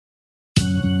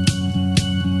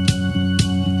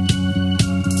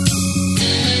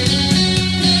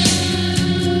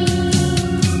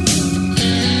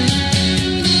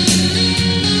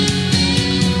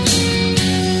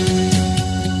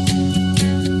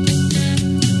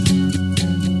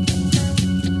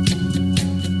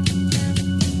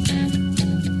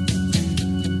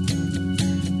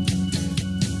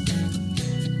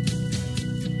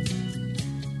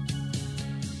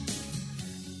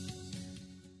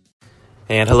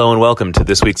And hello and welcome to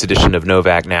this week's edition of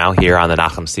Novak Now here on the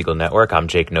Nachum Segal Network. I'm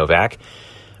Jake Novak.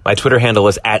 My Twitter handle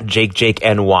is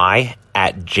 @JakeJakeNY,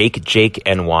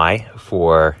 @JakeJakeNY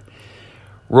for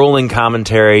rolling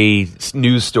commentary,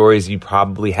 news stories you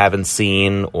probably haven't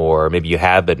seen, or maybe you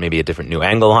have, but maybe a different new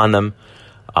angle on them.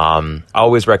 I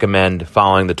always recommend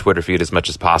following the Twitter feed as much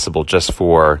as possible just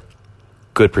for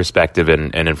good perspective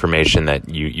and information that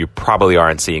you probably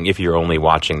aren't seeing if you're only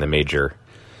watching the major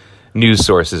news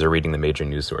sources or reading the major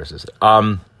news sources.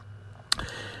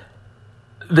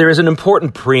 There is an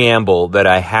important preamble that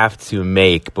I have to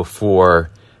make before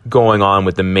going on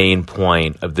with the main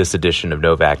point of this edition of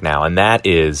Novak Now, and that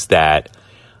is that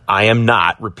I am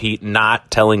not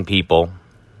telling people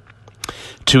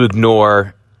to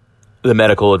ignore the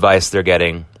medical advice they're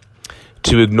getting,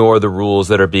 to ignore the rules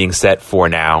that are being set for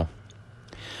now.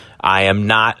 I am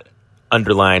not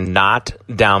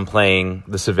downplaying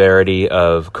the severity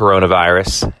of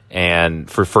coronavirus,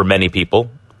 and for many people,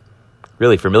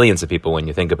 really for millions of people when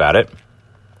you think about it.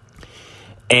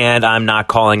 And I'm not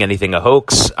calling anything a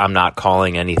hoax. I'm not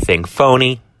calling anything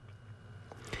phony.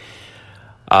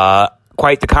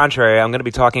 Quite the contrary, I'm going to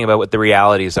be talking about what the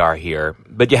realities are here.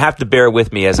 But you have to bear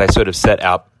with me as I sort of set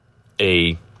out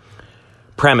a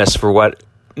premise for what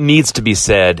needs to be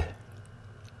said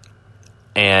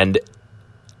and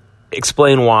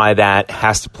explain why that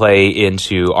has to play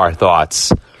into our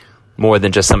thoughts more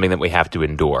than just something that we have to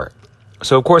endure.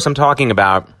 So, of course, I'm talking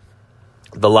about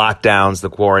the lockdowns, the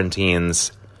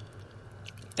quarantines,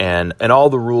 and all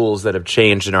the rules that have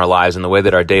changed in our lives and the way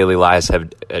that our daily lives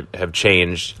have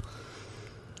changed.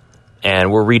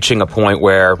 And we're reaching a point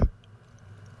where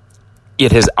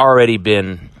it has already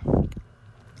been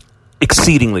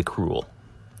exceedingly cruel.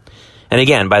 And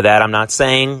again, by that, I'm not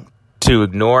saying to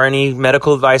ignore any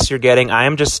medical advice you're getting. I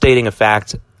am just stating a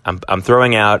fact. I'm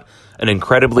throwing out an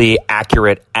incredibly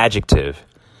accurate adjective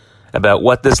about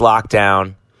what this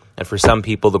lockdown and for some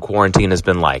people the quarantine has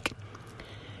been like.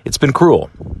 It's been cruel.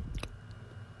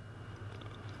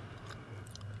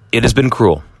 It has been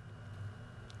cruel.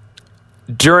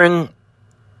 During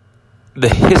the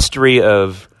history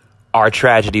of our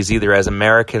tragedies, either as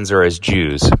Americans or as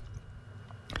Jews,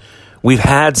 we've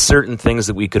had certain things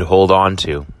that we could hold on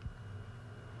to,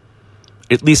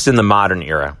 at least in the modern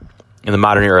era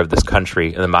of this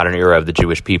country, in the modern era of the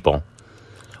Jewish people.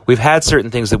 We've had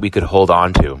certain things that we could hold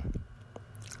on to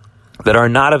that are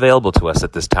not available to us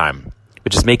at this time,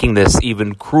 which is making this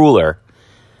even crueler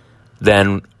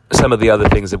than some of the other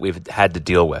things that we've had to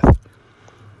deal with.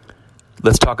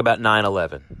 Let's talk about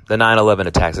 9/11. The 9/11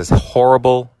 attacks, as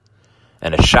horrible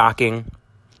and as shocking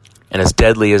and as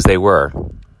deadly as they were,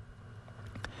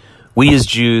 we as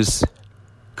Jews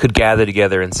could gather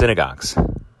together in synagogues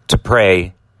to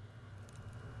pray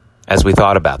as we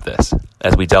thought about this,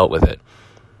 as we dealt with it.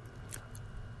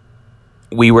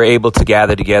 We were able to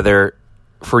gather together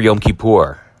for Yom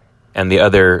Kippur and the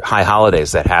other high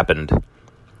holidays that happened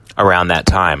around that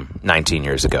time 19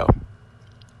 years ago.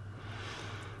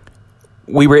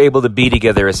 We were able to be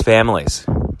together as families.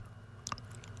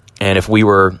 And if we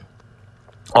were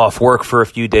off work for a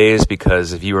few days,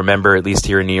 because if you remember, at least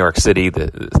here in New York City,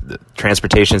 the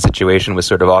transportation situation was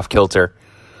sort of off kilter,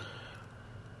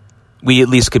 we at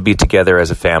least could be together as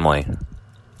a family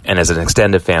and as an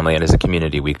extended family and as a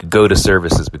community. We could go to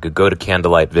services, we could go to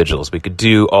candlelight vigils, we could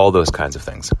do all those kinds of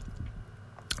things.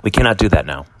 We cannot do that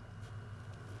now.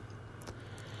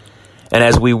 And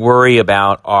as we worry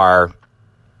about our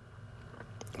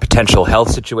potential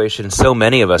health situation, so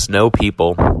many of us know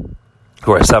people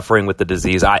who are suffering with the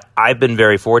disease. I've been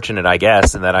very fortunate, I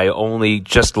guess, in that I only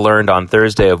just learned on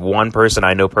Thursday of one person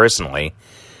I know personally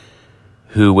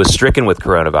who was stricken with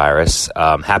coronavirus.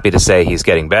 Happy to say he's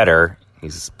getting better.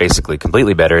 He's basically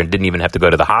completely better and didn't even have to go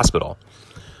to the hospital.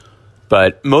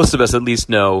 But most of us at least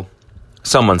know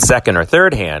someone second or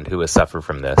third hand who has suffered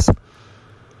from this.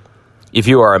 If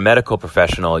you are a medical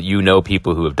professional, you know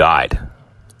people who have died.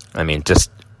 I mean, just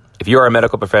if you are a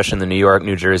medical professional in the New York,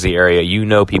 New Jersey area, you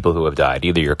know people who have died,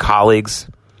 either your colleagues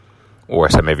or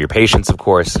some of your patients, of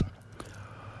course.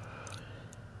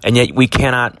 And yet we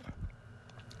cannot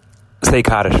say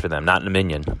Kaddish for them, not in a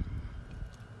minyan.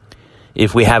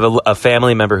 If we have a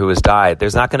family member who has died,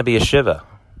 there's not going to be a shiva.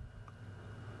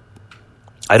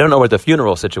 I don't know what the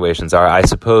funeral situations are. I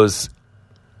suppose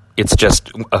it's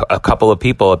just a couple of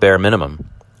people, a bare minimum.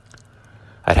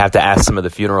 I'd have to ask some of the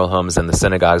funeral homes and the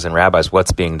synagogues and rabbis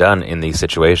what's being done in these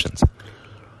situations.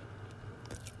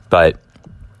 But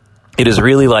it is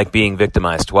really like being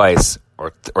victimized twice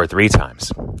or three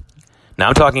times. Now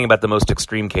I'm talking about the most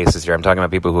extreme cases here. I'm talking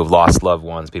about people who have lost loved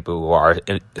ones, people who are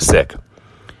sick,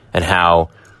 and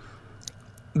how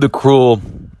the cruel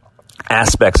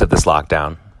aspects of this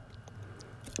lockdown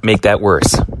make that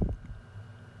worse.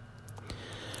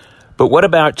 But what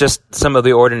about just some of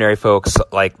the ordinary folks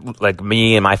like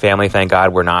me and my family? Thank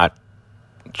God we're not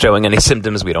showing any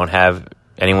symptoms. We don't have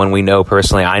anyone we know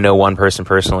personally. I know one person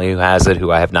personally who has it,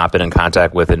 who I have not been in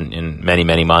contact with in many,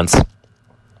 many months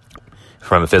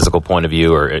from a physical point of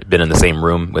view, or been in the same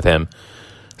room with him.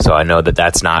 So I know that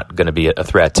that's not going to be a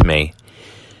threat to me.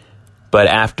 But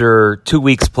after 2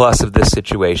 weeks plus of this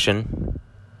situation,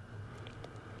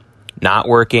 not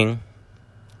working,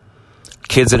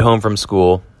 kids at home from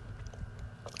school,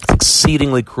 it's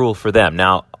exceedingly cruel for them.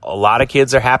 Now, a lot of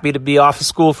kids are happy to be off of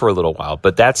school for a little while,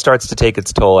 but that starts to take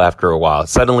its toll after a while.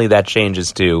 Suddenly that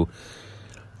changes to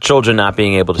children not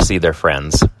being able to see their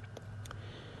friends.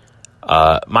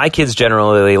 My kids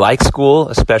generally like school,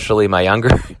 especially my younger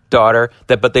daughter,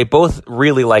 but they both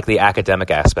really like the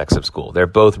academic aspects of school. They're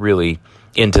both really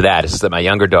into that. It's just that my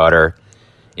younger daughter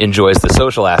enjoys the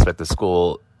social aspect of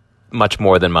school much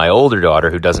more than my older daughter,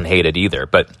 who doesn't hate it either.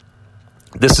 But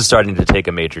this is starting to take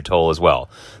a major toll as well.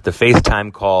 The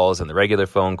FaceTime calls and the regular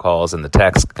phone calls and the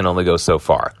texts can only go so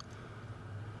far.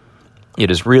 It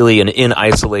is really an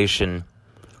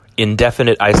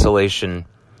indefinite isolation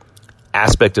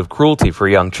aspect of cruelty for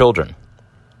young children.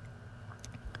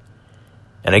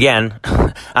 And again,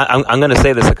 I'm going to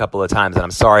say this a couple of times, and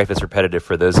I'm sorry if it's repetitive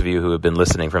for those of you who have been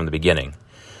listening from the beginning.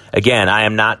 Again, I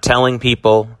am not telling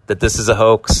people that this is a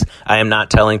hoax. I am not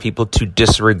telling people to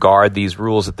disregard these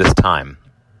rules at this time.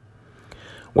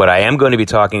 What I am going to be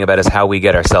talking about is how we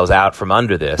get ourselves out from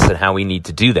under this and how we need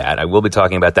to do that. I will be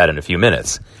talking about that in a few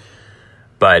minutes.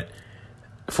 But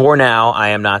for now, I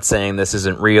am not saying this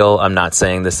isn't real. I'm not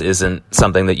saying this isn't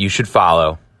something that you should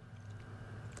follow.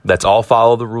 Let's all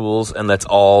follow the rules, and let's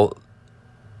all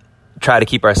try to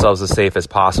keep ourselves as safe as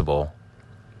possible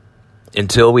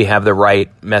until we have the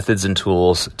right methods and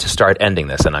tools to start ending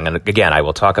this. And I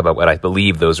will talk about what I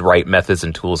believe those right methods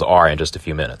and tools are in just a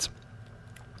few minutes.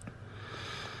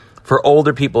 For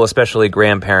older people, especially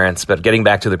grandparents, but getting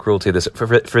back to the cruelty of this,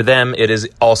 for them, it is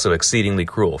also exceedingly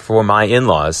cruel. For my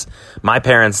in-laws, my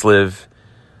parents live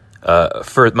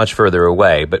much further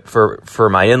away, but for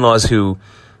my in-laws who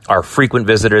are frequent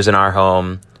visitors in our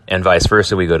home and vice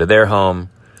versa, we go to their home,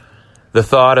 the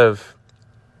thought of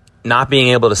not being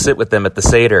able to sit with them at the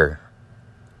Seder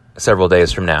several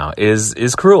days from now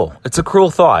is cruel. It's a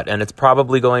cruel thought, and it's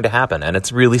probably going to happen, and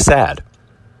it's really sad.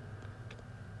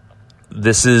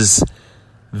 This is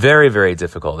very, very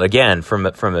difficult. Again,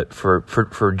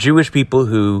 for Jewish people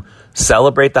who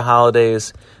celebrate the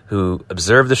holidays, who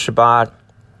observe the Shabbat,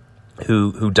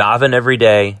 who daven every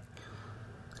day,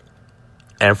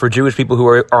 and for Jewish people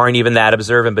who aren't even that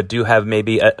observant but do have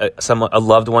maybe a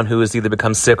loved one who has either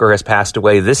become sick or has passed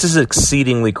away, this is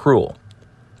exceedingly cruel.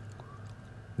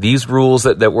 These rules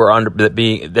that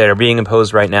are being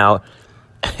imposed right now,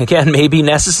 again, may be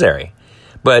necessary.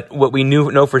 But what we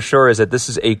know for sure is that this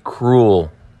is a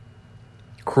cruel,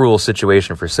 cruel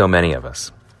situation for so many of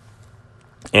us.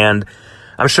 And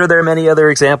I'm sure there are many other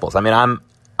examples. I mean,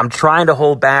 I'm trying to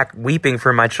hold back weeping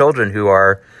for my children who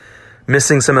are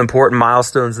missing some important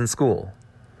milestones in school.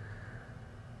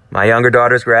 My younger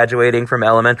daughter's graduating from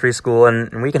elementary school,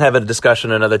 and we can have a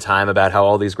discussion another time about how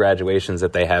all these graduations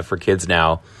that they have for kids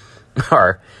now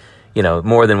are,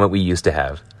 more than what we used to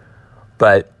have.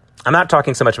 But I'm not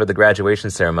talking so much about the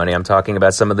graduation ceremony. I'm talking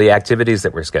about some of the activities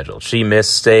that were scheduled. She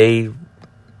missed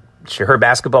her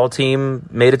basketball team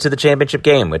made it to the championship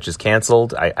game, which is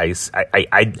canceled. I'm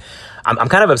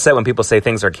kind of upset when people say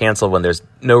things are canceled when there's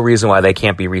no reason why they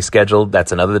can't be rescheduled.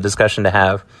 That's another discussion to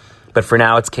have. But for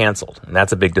now, it's canceled, and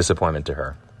that's a big disappointment to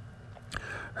her.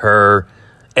 Her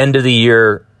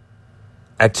end-of-the-year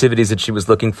activities that she was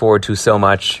looking forward to so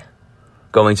much,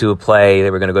 going to a play,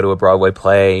 they were going to go to a Broadway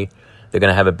play, they're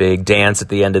going to have a big dance at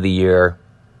the end of the year.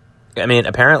 I mean,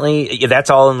 apparently, that's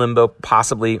all in limbo,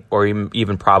 possibly, or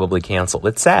even probably canceled.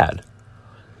 It's sad.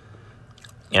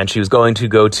 And she was going to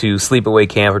go to sleepaway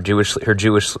camp, her Jewish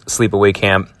sleepaway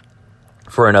camp,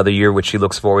 for another year, which she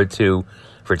looks forward to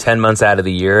for 10 months out of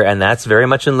the year, and that's very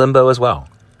much in limbo as well.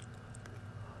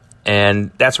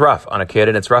 And that's rough on a kid,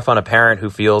 and it's rough on a parent who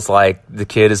feels like the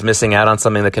kid is missing out on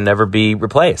something that can never be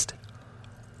replaced.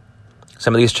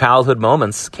 Some of these childhood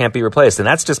moments can't be replaced. And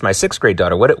that's just my 6th grade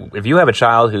daughter. What if you have a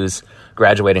child who's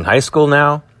graduating high school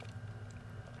now?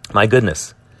 My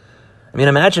goodness. I mean,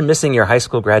 imagine missing your high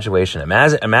school graduation.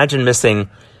 Imagine missing,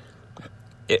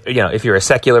 if you're a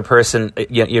secular person,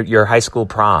 your high school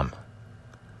prom.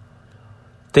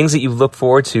 Things that you look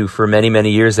forward to for many,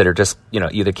 many years that are just,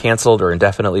 either canceled or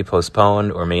indefinitely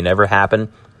postponed or may never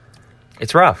happen.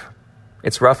 It's rough.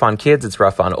 It's rough on kids. It's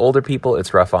rough on older people.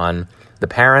 It's rough on the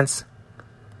parents.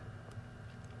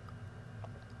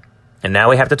 And now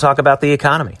we have to talk about the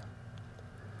economy.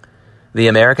 The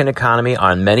American economy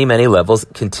on many, many levels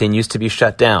continues to be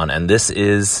shut down. And this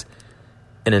is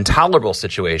an intolerable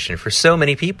situation for so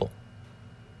many people.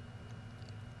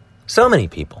 So many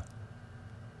people.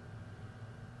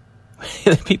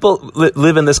 People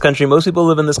live in this country. Most people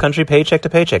live in this country paycheck to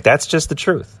paycheck. That's just the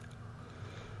truth.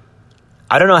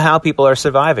 I don't know how people are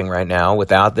surviving right now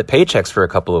without the paychecks for a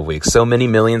couple of weeks. So many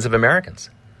millions of Americans.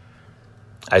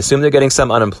 I assume they're getting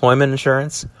some unemployment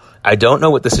insurance. I don't know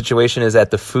what the situation is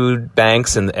at the food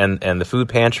banks and the food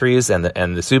pantries and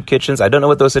the soup kitchens. I don't know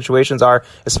what those situations are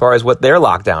as far as what their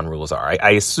lockdown rules are.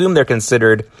 I assume they're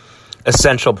considered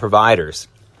essential providers.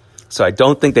 So I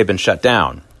don't think they've been shut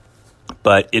down.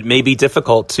 But it may be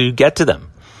difficult to get to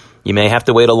them. You may have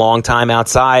to wait a long time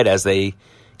outside as they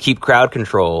keep crowd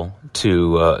control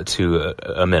to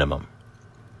a minimum.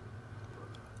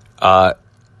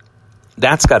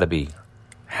 That's got to be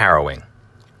harrowing.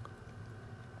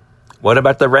 What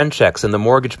about the rent checks and the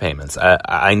mortgage payments?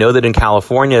 I know that in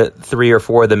California, 3 or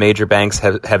 4 of the major banks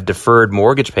have deferred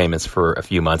mortgage payments for a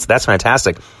few months. That's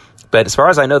fantastic. But as far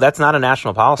as I know, that's not a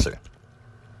national policy.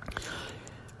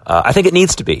 I think it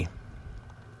needs to be.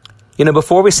 You know,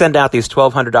 before we send out these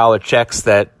 $1,200 checks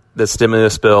that the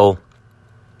stimulus bill,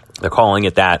 they're calling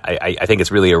it that, I think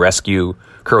it's really a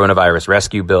coronavirus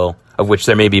rescue bill, of which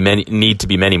there may be need to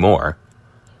be many more.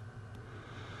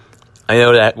 I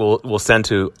know that we'll send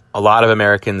to a lot of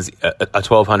Americans a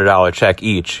 $1,200 check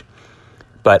each.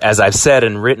 But as I've said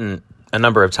and written a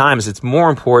number of times, it's more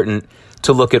important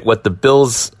to look at what the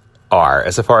bills are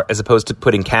as opposed to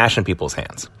putting cash in people's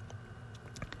hands.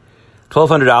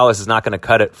 $1,200 is not going to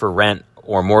cut it for rent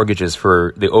or mortgages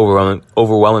for the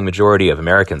overwhelming majority of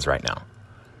Americans right now.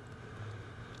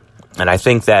 And I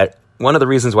think that one of the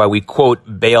reasons why we,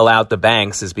 quote, bail out the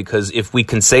banks is because if we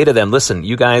can say to them, listen,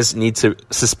 you guys need to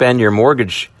suspend your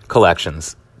mortgage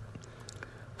collections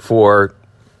for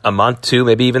a month, 2,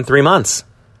 maybe even 3 months.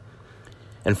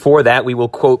 And for that, we will,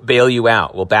 quote, bail you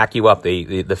out. We'll back you up.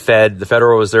 The Fed, the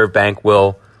Federal Reserve Bank,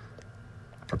 will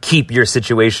keep your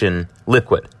situation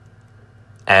liquid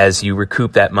as you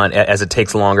recoup that money, as it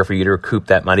takes longer for you to recoup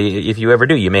that money. If you ever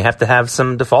do, you may have to have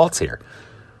some defaults here.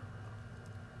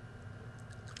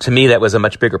 To me, that was a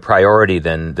much bigger priority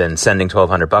than sending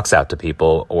 $1,200 out to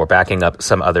people or backing up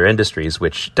some other industries,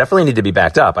 which definitely need to be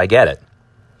backed up. I get it.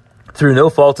 Through no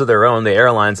fault of their own, the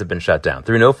airlines have been shut down.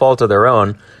 Through no fault of their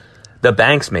own, the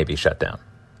banks may be shut down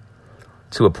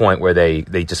to a point where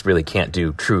they just really can't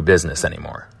do true business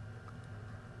anymore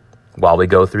while we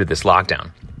go through this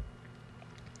lockdown.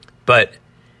 But,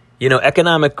 you know,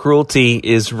 economic cruelty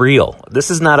is real.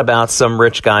 This is not about some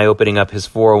rich guy opening up his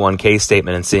 401k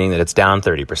statement and seeing that it's down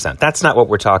 30%. That's not what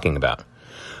we're talking about.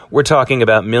 We're talking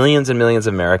about millions and millions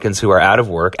of Americans who are out of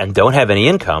work and don't have any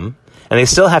income, and they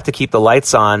still have to keep the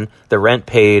lights on, the rent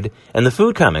paid, and the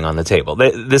food coming on the table.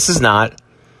 This is not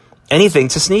anything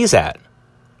to sneeze at.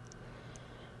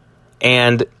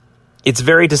 And it's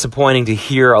very disappointing to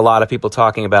hear a lot of people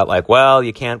talking about, like, well,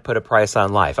 you can't put a price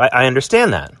on life. I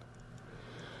understand that.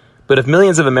 But if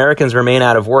millions of Americans remain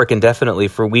out of work indefinitely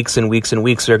for weeks and weeks and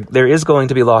weeks, there is going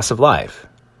to be loss of life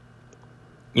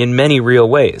in many real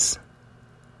ways.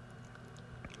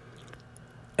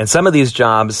 And some of these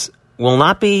jobs will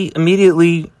not be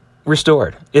immediately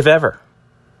restored, if ever.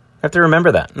 You have to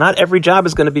remember that. Not every job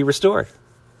is going to be restored.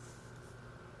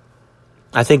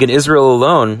 I think in Israel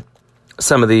alone,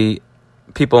 some of the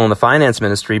people in the finance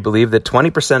ministry believe that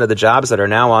 20% of the jobs that are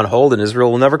now on hold in Israel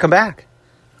will never come back.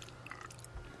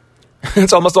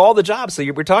 It's almost all the jobs. So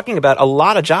we're talking about a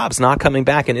lot of jobs not coming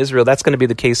back in Israel. That's going to be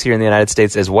the case here in the United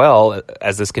States as well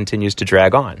as this continues to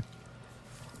drag on.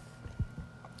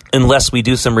 Unless we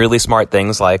do some really smart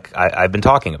things like I've been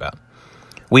talking about.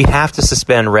 We have to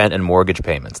suspend rent and mortgage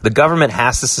payments. The government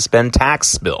has to suspend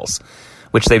tax bills,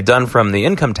 which they've done from the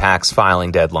income tax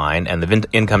filing deadline and the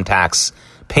income tax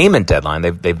payment deadline.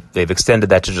 They've extended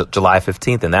that to July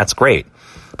 15th, and that's great.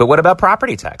 But what about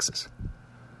property taxes?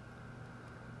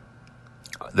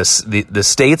 The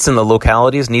states and the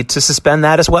localities need to suspend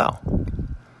that as well.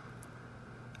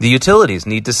 The utilities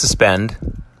need to suspend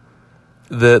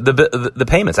the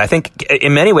payments. I think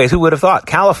in many ways, who would have thought?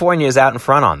 California is out in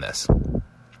front on this.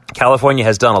 California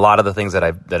has done a lot of the things that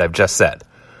I've just said.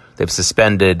 They've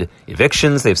suspended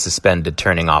evictions. They've suspended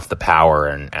turning off the power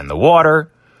and the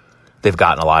water. They've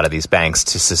gotten a lot of these banks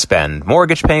to suspend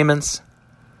mortgage payments.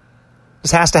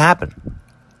 This has to happen.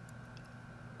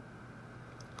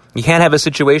 You can't have a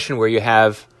situation where you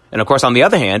have, and of course, on the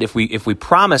other hand, if we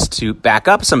promise to back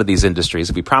up some of these industries,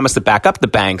 if we promise to back up the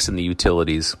banks and the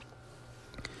utilities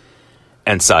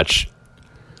and such,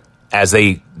 as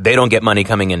they don't get money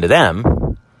coming into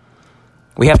them,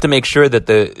 We have to make sure that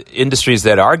the industries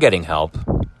that are getting help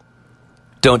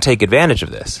don't take advantage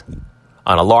of this.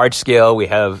 On a large scale, we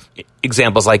have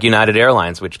examples like United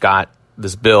Airlines, which got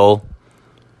this bill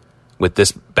with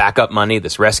this backup money,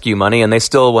 this rescue money, and they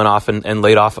still went off and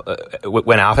laid off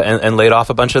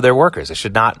a bunch of their workers. They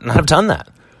should not have done that.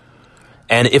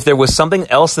 And if there was something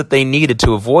else that they needed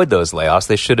to avoid those layoffs,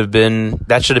 that should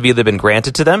have either been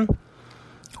granted to them,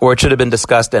 or it should have been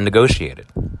discussed and negotiated.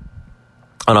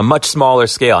 On a much smaller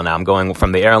scale, now I'm going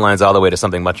from the airlines all the way to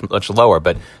something much, much lower,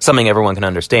 but something everyone can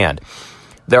understand.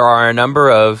 There are a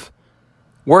number of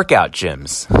workout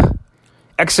gyms,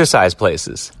 exercise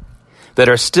places that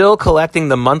are still collecting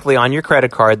the monthly on your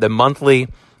credit card, the monthly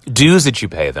dues that you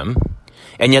pay them,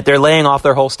 and yet they're laying off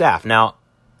their whole staff. Now,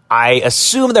 I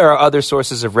assume there are other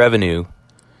sources of revenue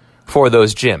for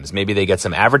those gyms. Maybe they get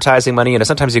some advertising money.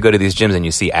 Sometimes you go to these gyms and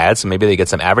you see ads, so maybe they get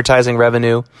some advertising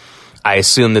revenue. I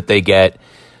assume that they get,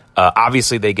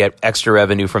 obviously they get extra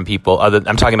revenue from people.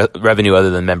 I'm talking about revenue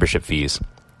other than membership fees,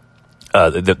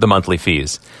 the monthly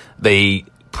fees. They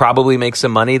probably make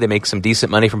some money. They make some decent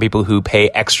money from people who pay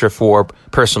extra for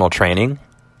personal training.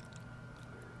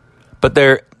 But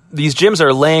these gyms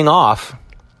are laying off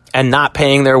and not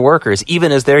paying their workers,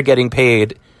 even as they're getting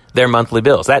paid their monthly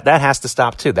bills. That has to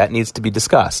stop too. That needs to be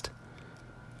discussed.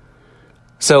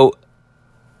 So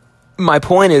my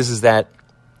point is that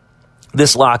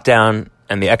this lockdown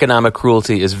and the economic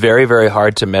cruelty is very, very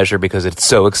hard to measure because it's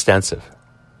so extensive.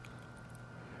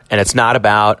 And it's not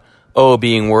about,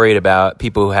 being worried about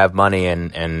people who have money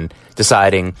and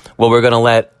deciding, well, we're going to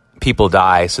let people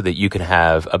die so that you can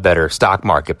have a better stock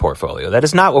market portfolio. That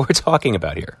is not what we're talking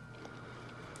about here.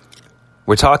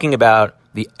 We're talking about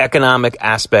the economic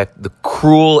aspect, the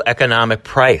cruel economic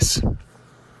price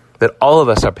that all of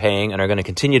us are paying and are going to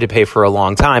continue to pay for a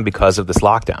long time because of this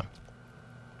lockdown.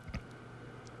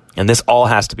 And this all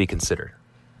has to be considered.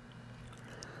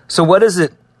 So what is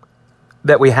it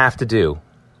that we have to do?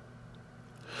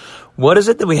 What is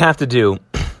it that we have to do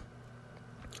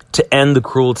to end the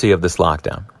cruelty of this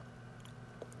lockdown?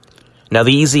 Now,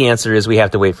 the easy answer is we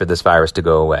have to wait for this virus to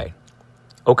go away.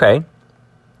 Okay.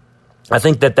 I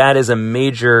think that is a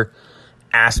major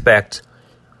aspect,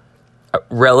 a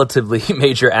relatively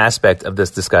major aspect of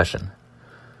this discussion.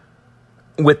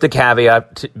 With the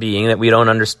caveat being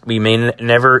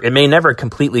that it may never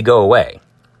completely go away.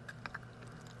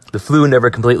 The flu never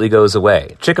completely goes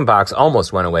away. Chickenpox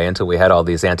almost went away until we had all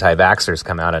these anti-vaxxers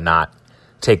come out and not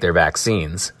take their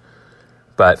vaccines.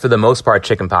 But for the most part,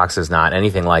 chickenpox is not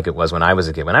anything like it was when I was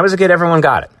a kid. When I was a kid, everyone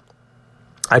got it.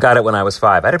 I got it when I was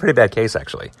 5. I had a pretty bad case,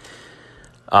 actually.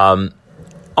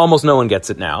 Almost no one gets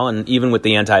it now, and even with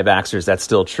the anti-vaxxers, that's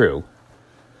still true.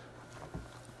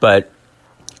 But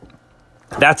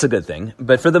that's a good thing.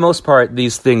 But for the most part,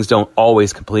 these things don't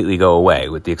always completely go away,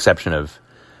 with the exception of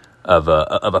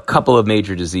a couple of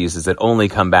major diseases that only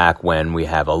come back when we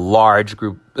have a large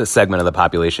segment of the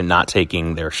population not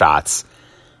taking their shots,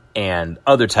 and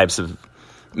other types of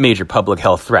major public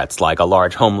health threats, like a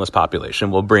large homeless population,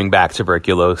 will bring back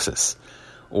tuberculosis,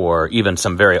 or even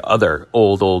some very other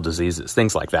old diseases,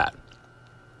 things like that.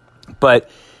 But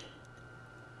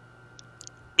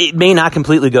it may not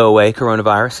completely go away,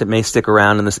 coronavirus. It may stick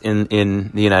around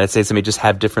in the United States. It may just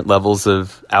have different levels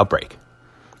of outbreak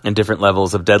and different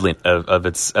levels of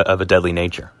a deadly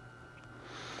nature.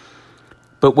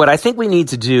 But what I think we need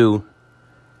to do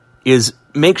is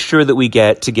make sure that we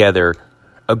get together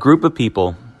a group of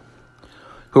people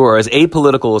who are as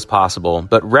apolitical as possible,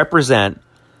 but represent,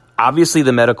 obviously,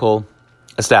 the medical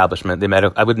establishment,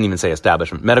 I wouldn't even say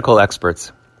establishment, medical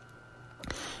experts,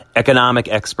 economic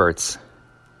experts.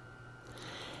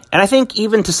 And I think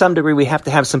even to some degree, we have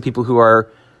to have some people who are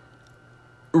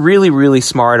really, really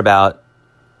smart about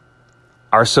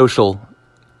our social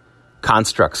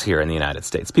constructs here in the United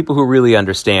States. People who really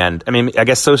understand, I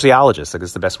guess sociologists, I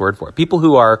guess the best word for it. People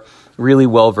who are really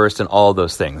well-versed in all of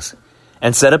those things.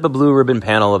 And set up a blue ribbon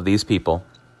panel of these people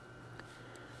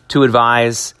to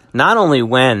advise not only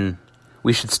when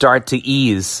we should start to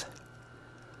ease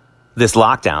this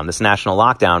lockdown, this national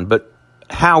lockdown, but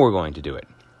how we're going to do it.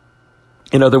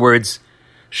 In other words,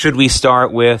 should we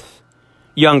start with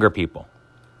younger people?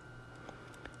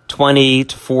 20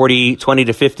 to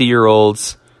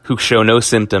 50-year-olds who show no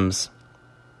symptoms,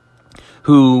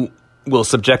 who will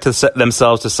subject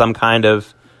themselves to some kind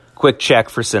of quick check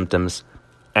for symptoms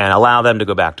and allow them to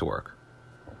go back to work?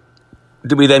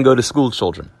 Do we then go to school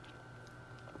children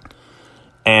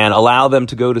and allow them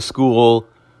to go to school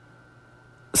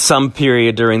some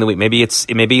period during the week?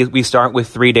 Maybe we start with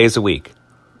 3 days a week.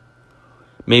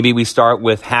 Maybe we start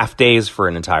with half days for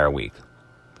an entire week.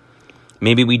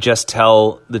 Maybe we just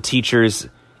tell the teachers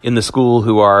in the school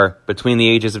who are between the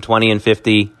ages of 20 and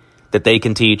 50 that they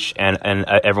can teach, and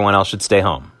everyone else should stay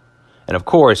home. And of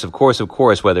course,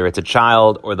 whether it's a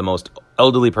child or the most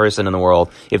elderly person in the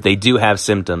world, if they do have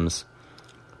symptoms,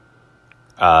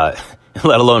 let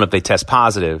alone if they test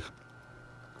positive,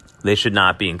 they should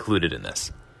not be included in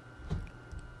this.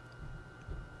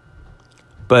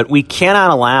 But we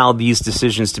cannot allow these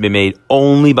decisions to be made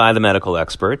only by the medical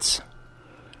experts.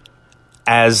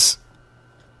 As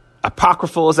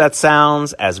apocryphal as that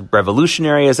sounds, as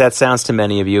revolutionary as that sounds to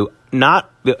many of you,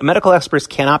 medical experts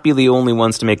cannot be the only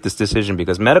ones to make this decision,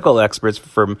 because medical experts,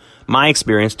 from my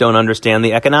experience, don't understand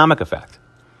the economic effect,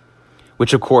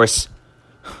 which of course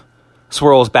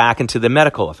swirls back into the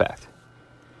medical effect.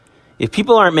 If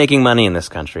people aren't making money in this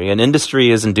country and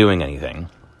industry isn't doing anything,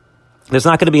 there's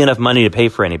not going to be enough money to pay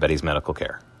for anybody's medical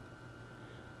care.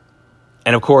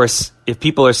 And of course, if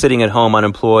people are sitting at home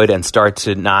unemployed and start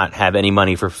to not have any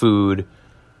money for food,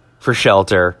 for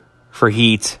shelter, for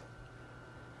heat,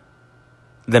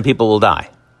 then people will die.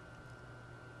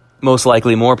 Most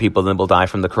likely more people than will die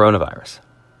from the coronavirus.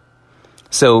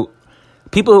 So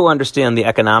people who understand the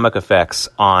economic effects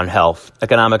on health,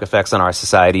 economic effects on our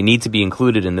society, need to be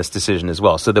included in this decision as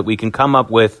well, so that we can come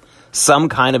up with some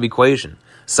kind of equation,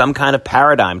 some kind of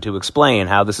paradigm to explain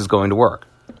how this is going to work.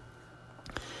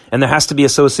 And there has to be a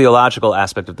sociological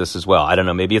aspect of this as well. I don't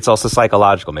know, maybe it's also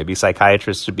psychological. Maybe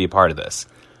psychiatrists should be a part of this,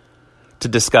 to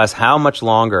discuss how much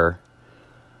longer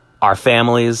our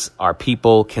families, our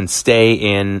people can stay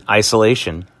in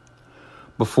isolation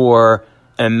before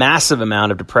a massive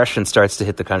amount of depression starts to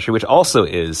hit the country, which also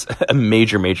is a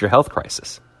major, major health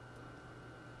crisis.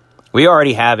 We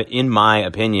already have, in my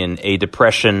opinion, a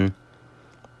depression,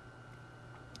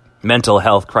 mental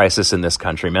health crisis in this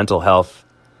country. Mental health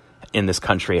in this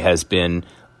country has been,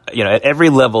 at every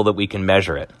level that we can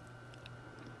measure it.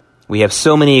 We have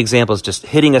so many examples just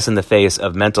hitting us in the face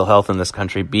of mental health in this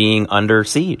country being under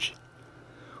siege.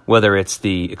 Whether it's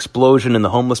the explosion in the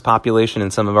homeless population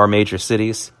in some of our major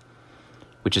cities,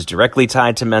 which is directly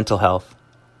tied to mental health,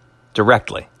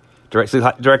 directly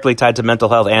tied to mental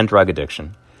health and drug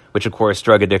addiction, which of course,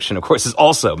 drug addiction, of course, is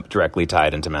also directly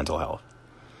tied into mental health.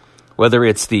 Whether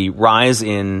it's the rise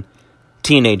in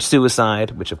teenage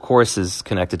suicide, which of course is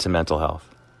connected to mental health.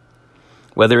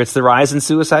 Whether it's the rise in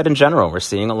suicide in general, we're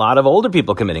seeing a lot of older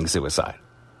people committing suicide.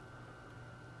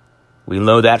 We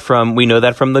know that from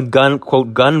the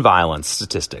gun violence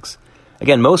statistics.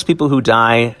 Again, most people who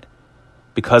die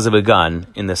because of a gun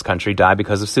in this country die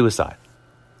because of suicide.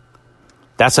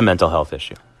 That's a mental health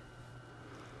issue.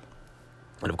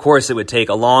 And of course, it would take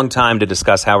a long time to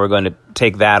discuss how we're going to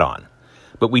take that on.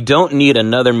 But we don't need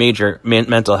another major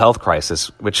mental health crisis,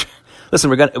 which,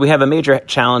 listen, we have a major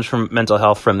challenge from mental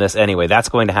health from this anyway. That's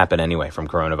going to happen anyway from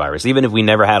coronavirus, even if we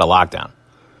never had a lockdown.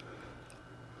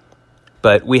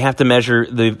 But we have to measure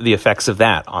the effects of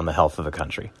that on the health of the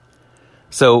country.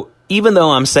 So even though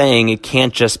I'm saying it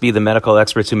can't just be the medical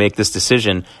experts who make this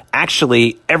decision,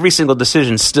 actually every single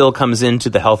decision still comes into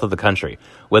the health of the country,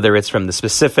 whether it's from the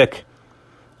specific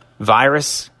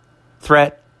virus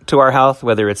threat to our health,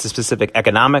 whether it's a specific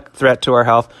economic threat to our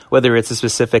health, whether it's a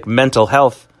specific mental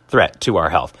health threat to our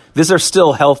health. These are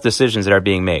still health decisions that are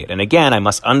being made. And again, I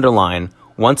must underline,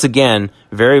 once again,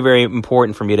 very, very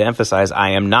important for me to emphasize,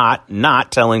 I am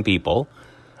not telling people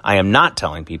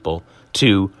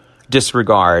to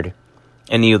disregard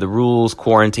any of the rules,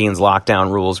 quarantines,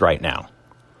 lockdown rules right now.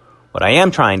 What I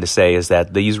am trying to say is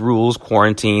that these rules,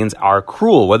 quarantines, are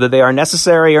cruel, whether they are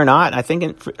necessary or not. I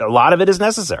think a lot of it is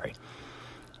necessary.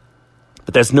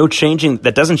 But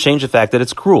that doesn't change the fact that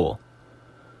it's cruel.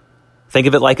 Think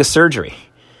of it like a surgery.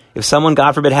 If someone,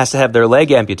 God forbid, has to have their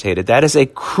leg amputated, that is a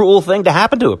cruel thing to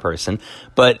happen to a person.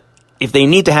 But if they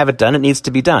need to have it done, it needs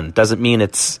to be done. It doesn't mean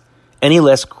it's any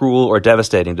less cruel or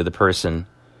devastating to the person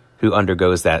who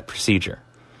undergoes that procedure.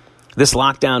 This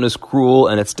lockdown is cruel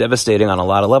and it's devastating on a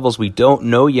lot of levels. We don't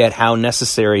know yet how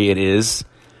necessary it is,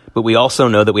 but we also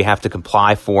know that we have to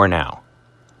comply for now.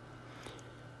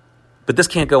 But this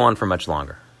can't go on for much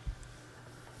longer.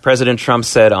 President Trump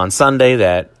said on Sunday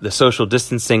that the social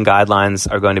distancing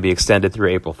guidelines are going to be extended through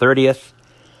April 30th.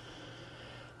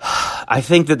 I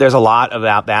think that there's a lot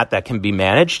about that can be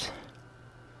managed.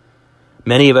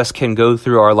 Many of us can go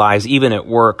through our lives, even at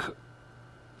work,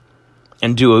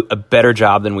 and do a better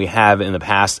job than we have in the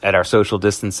past at our social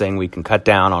distancing. We can cut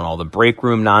down on all the break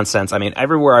room nonsense. I mean,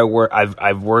 everywhere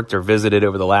I've worked or visited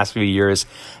over the last few years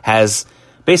has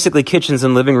basically kitchens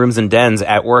and living rooms and dens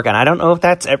at work. And I don't know if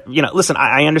that's, listen,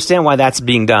 I understand why that's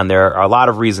being done. There are a lot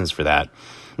of reasons for that,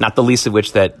 not the least of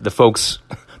which that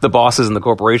the bosses and the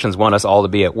corporations want us all to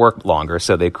be at work longer,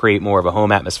 so they create more of a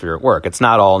home atmosphere at work. It's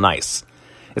not all nice.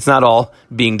 It's not all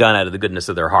being done out of the goodness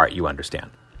of their heart, you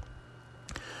understand.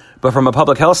 But from a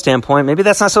public health standpoint, maybe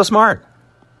that's not so smart.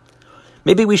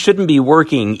 Maybe we shouldn't be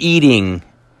working, eating,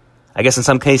 I guess in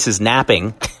some cases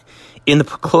napping, in the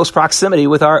close proximity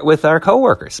with our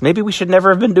coworkers. Maybe we should never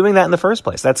have been doing that in the first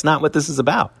place. That's not what this is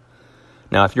about.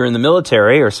 Now, if you're in the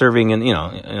military or serving in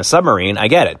a submarine, I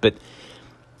get it. But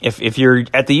if you're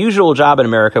at the usual job in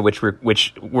America, which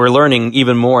we're learning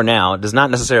even more now, does not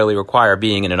necessarily require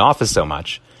being in an office so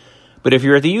much. But if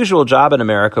you're at the usual job in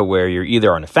America where you're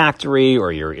either in a factory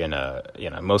or you're in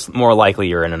more likely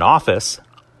you're in an office,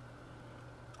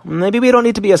 maybe we don't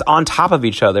need to be as on top of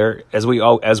each other as we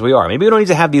are. Maybe we don't need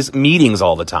to have these meetings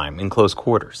all the time in close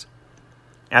quarters.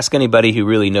 Ask anybody who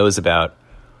really knows about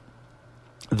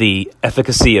the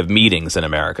efficacy of meetings in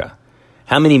America.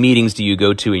 How many meetings do you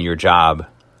go to in your job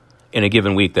in a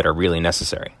given week that are really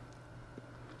necessary?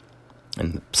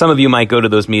 And some of you might go to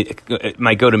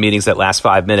meetings that last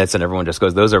 5 minutes and everyone just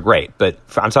goes, those are great. But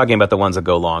I'm talking about the ones that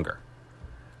go longer.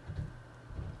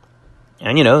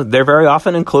 And, they're very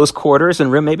often in close quarters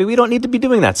and room. Maybe we don't need to be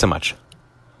doing that so much.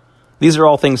 These are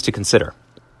all things to consider.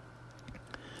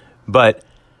 But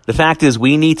the fact is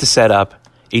we need to set up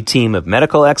a team of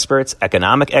medical experts,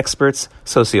 economic experts,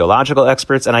 sociological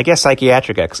experts, and I guess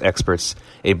psychiatric experts.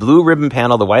 A blue ribbon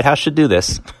panel. The White House should do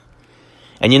this.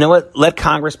 And you know what? Let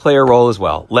Congress play a role as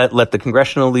well. Let the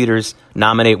congressional leaders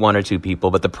nominate one or two people.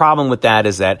 But the problem with that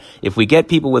is that if we get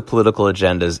people with political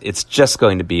agendas, it's just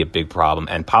going to be a big problem.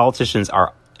 And politicians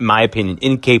are, in my opinion,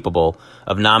 incapable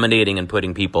of nominating and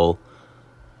putting people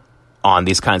on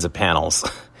these kinds of panels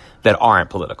that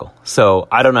aren't political. So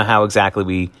I don't know how exactly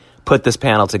we put this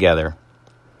panel together.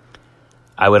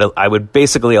 I would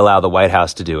basically allow the White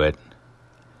House to do it,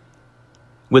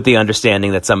 with the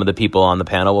understanding that some of the people on the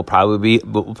panel will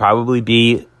probably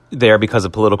be there because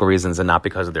of political reasons and not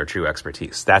because of their true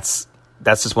expertise. That's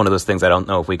just one of those things I don't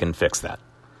know if we can fix that.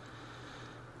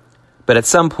 But at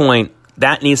some point,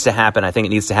 that needs to happen. I think it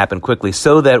needs to happen quickly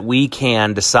so that we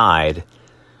can decide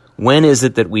when is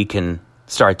it that we can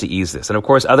start to ease this. And of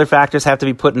course, other factors have to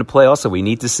be put into play also. We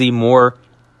need to see more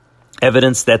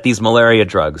evidence that these malaria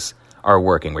drugs are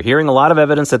working. We're hearing a lot of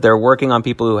evidence that they're working on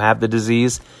people who have the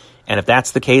disease. And if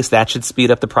that's the case, that should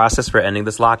speed up the process for ending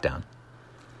this lockdown.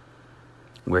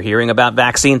 We're hearing about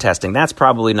vaccine testing. That's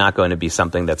probably not going to be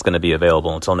something that's going to be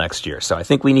available until next year. So I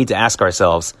think we need to ask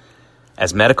ourselves,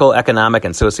 as medical, economic,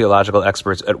 and sociological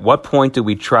experts, at what point do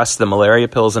we trust the malaria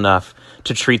pills enough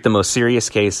to treat the most serious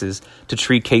cases, to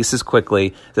treat cases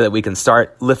quickly, so that we can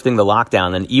start lifting the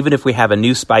lockdown? And even if we have a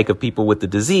new spike of people with the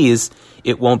disease,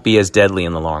 it won't be as deadly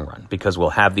in the long run because we'll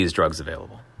have these drugs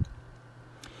available.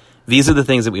 These are the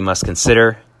things that we must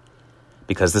consider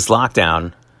because this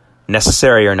lockdown,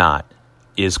 necessary or not,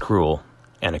 is cruel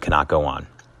and it cannot go on.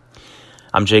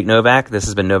 I'm Jake Novak. This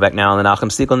has been Novak Now on the Nachum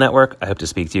Segal Network. I hope to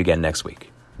speak to you again next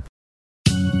week.